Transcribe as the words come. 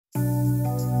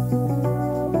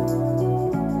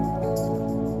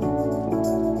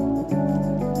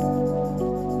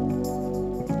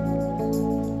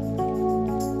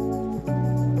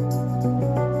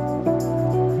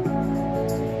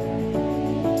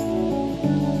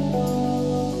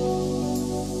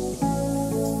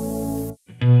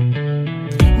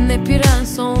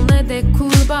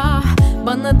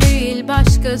Bana değil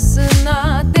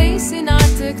başkasına değsin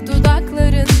artık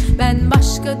dudakların. Ben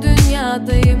başka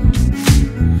dünyadayım.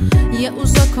 Ya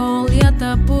uzak ol ya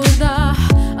da burada,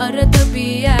 arada bir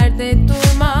yerde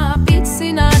durma.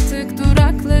 Bitsin artık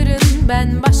durakların,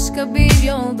 ben başka bir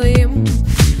yoldayım.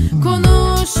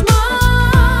 Konuşma,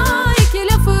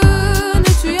 iki lafın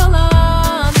üçü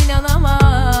yalan,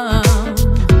 inanamam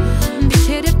bir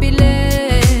kere bile.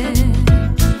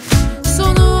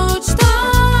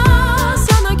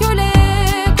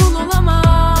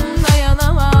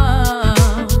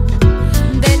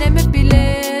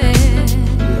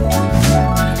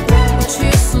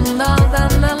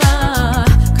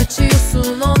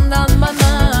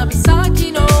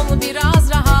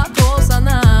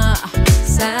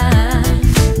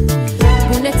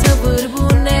 Bu ne tavır,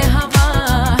 bu ne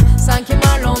hava, sanki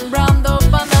Marlon Brando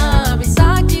bana. Bir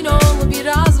sakin ol,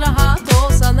 biraz rahat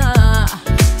olsana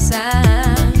sen.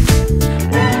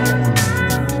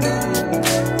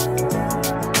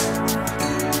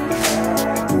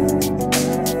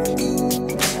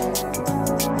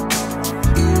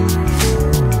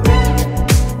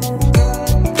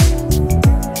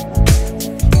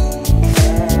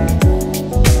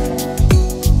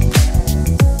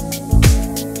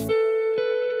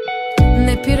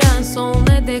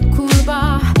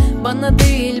 Bana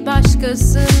değil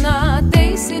başkasına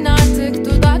değsin artık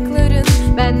dudakların.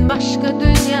 Ben başka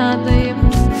dünyadayım.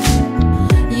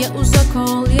 Ya uzak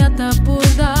ol ya da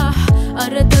burada,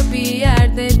 arada bir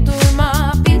yerde